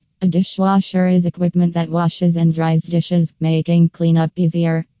dishwasher is equipment that washes and dries dishes, making cleanup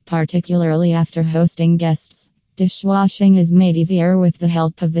easier, particularly after hosting guests. Dishwashing is made easier with the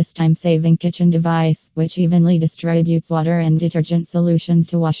help of this time-saving kitchen device, which evenly distributes water and detergent solutions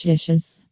to wash dishes.